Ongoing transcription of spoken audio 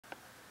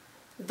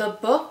The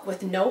Book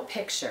with No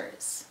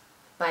Pictures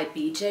by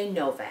B.J.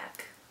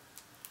 Novak.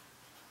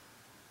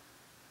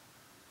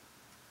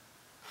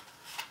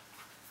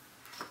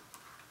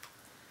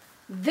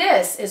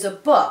 This is a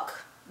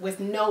book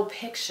with no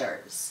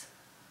pictures.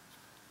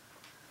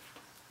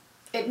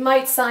 It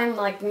might sound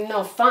like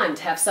no fun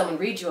to have someone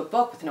read you a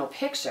book with no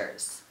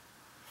pictures.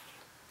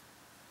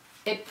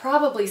 It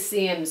probably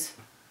seems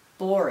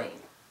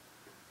boring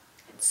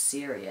and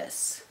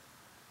serious.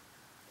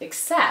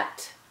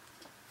 Except,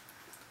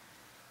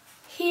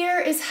 here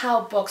is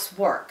how books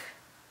work.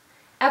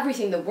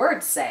 Everything the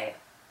words say,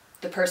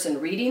 the person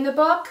reading the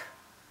book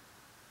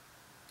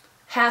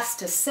has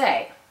to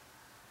say,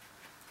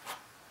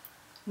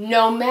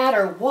 no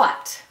matter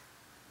what.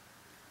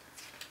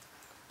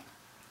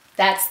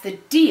 That's the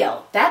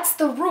deal. That's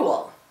the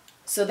rule.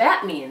 So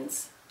that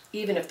means,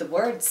 even if the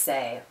words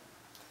say,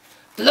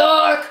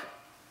 Blork!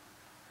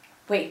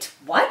 Wait,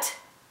 what?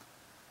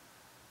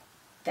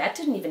 That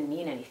didn't even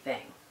mean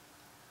anything.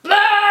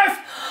 Blarf!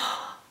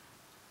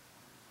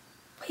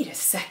 Wait a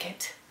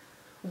second.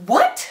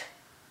 What?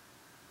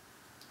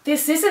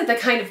 This isn't the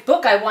kind of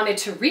book I wanted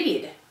to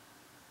read.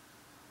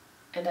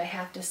 And I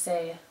have to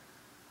say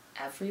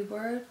every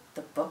word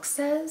the book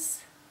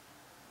says?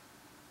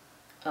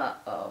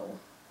 Uh-oh.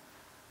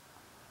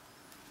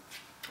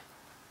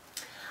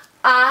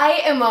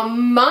 I am a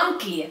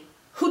monkey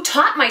who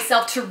taught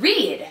myself to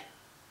read.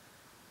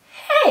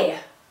 Hey,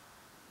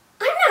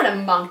 I'm not a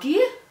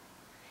monkey.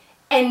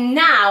 And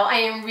now I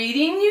am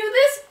reading you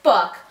this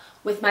book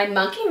with my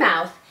monkey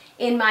mouth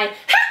in my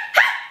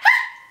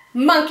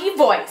monkey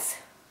voice.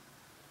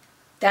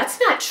 That's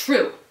not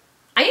true.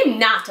 I am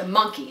not a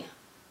monkey.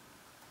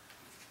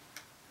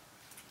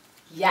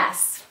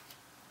 Yes,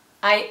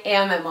 I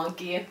am a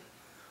monkey.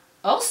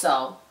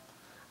 Also,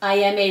 I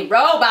am a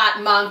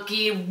robot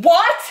monkey.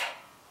 What?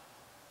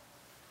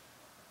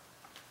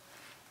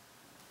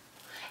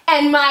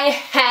 And my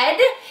head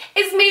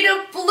is made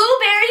of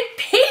blueberry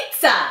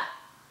pizza.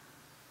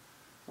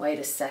 Wait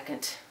a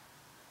second.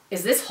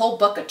 Is this whole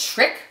book a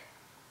trick?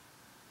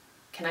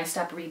 Can I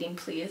stop reading,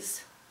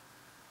 please?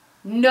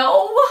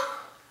 No?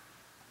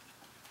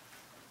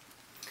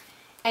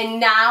 And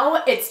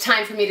now it's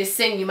time for me to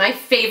sing you my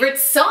favorite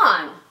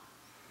song.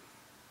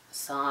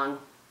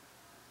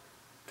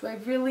 Do I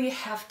really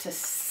have to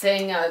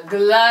sing a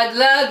glug,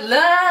 glug,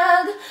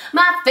 glug?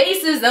 My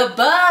face is a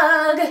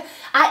bug.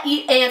 I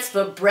eat ants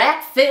for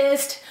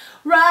breakfast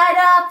right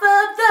off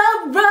of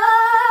the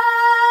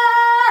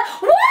rug.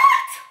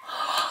 What?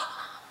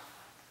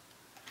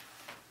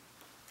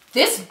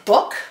 This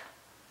book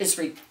is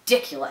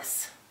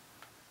ridiculous.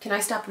 Can I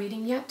stop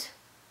reading yet?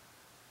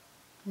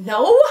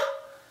 No?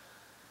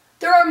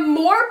 There are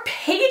more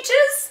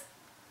pages?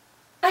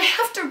 I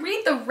have to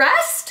read the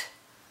rest?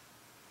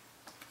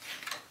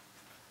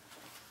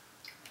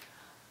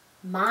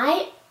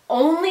 My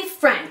only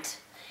friend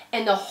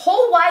in the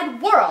whole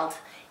wide world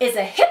is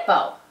a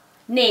hippo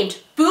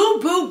named Boo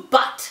Boo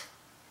Butt.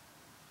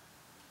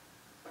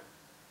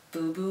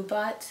 Boo Boo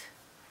Butt?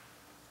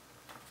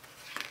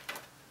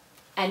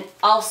 And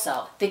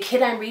also, the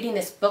kid I'm reading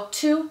this book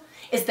to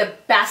is the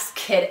best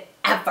kid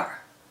ever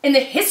in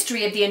the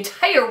history of the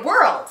entire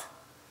world.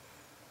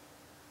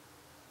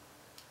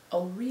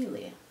 Oh,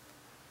 really?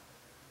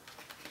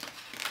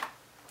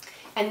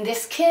 And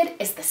this kid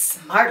is the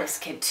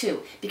smartest kid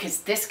too,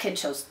 because this kid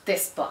chose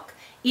this book,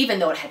 even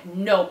though it had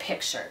no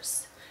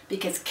pictures.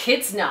 Because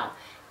kids know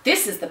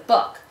this is the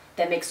book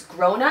that makes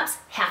grown-ups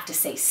have to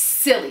say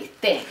silly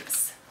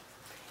things.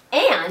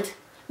 And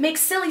make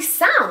silly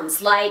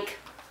sounds like,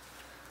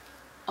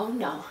 oh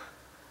no,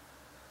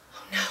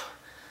 oh no,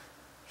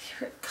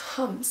 here it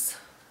comes.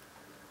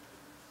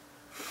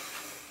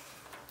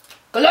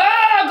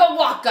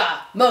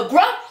 Glagawaka,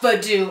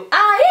 magrumpadoo,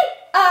 aye,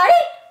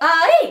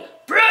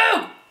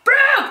 broog,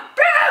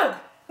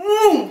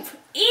 oomph,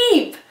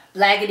 eep,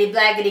 blaggity,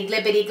 blaggity,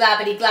 glibbity,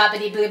 globbity,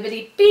 globbity,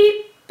 blibbity,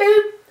 beep,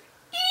 boop,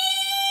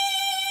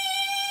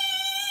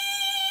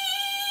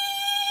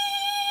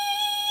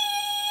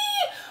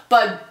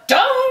 but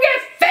don't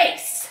get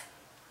face.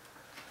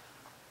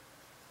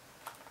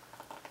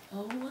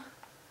 Oh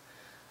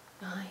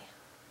my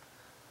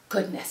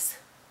goodness.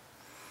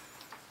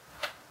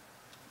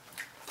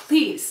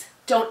 Please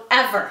don't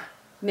ever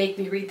make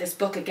me read this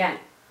book again.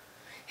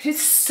 It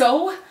is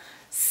so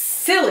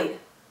silly.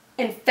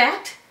 In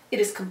fact, it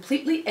is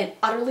completely and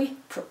utterly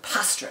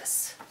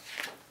preposterous.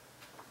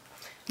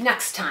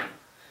 Next time,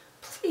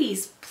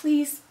 please,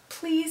 please,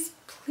 please,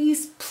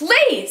 please,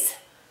 please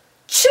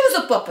choose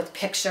a book with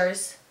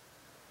pictures.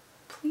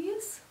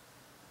 Please?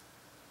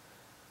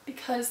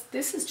 Because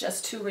this is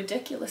just too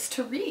ridiculous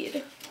to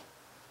read.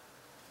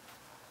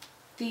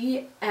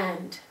 The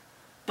end.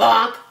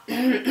 Bonk.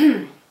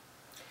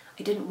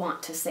 I didn't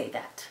want to say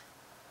that.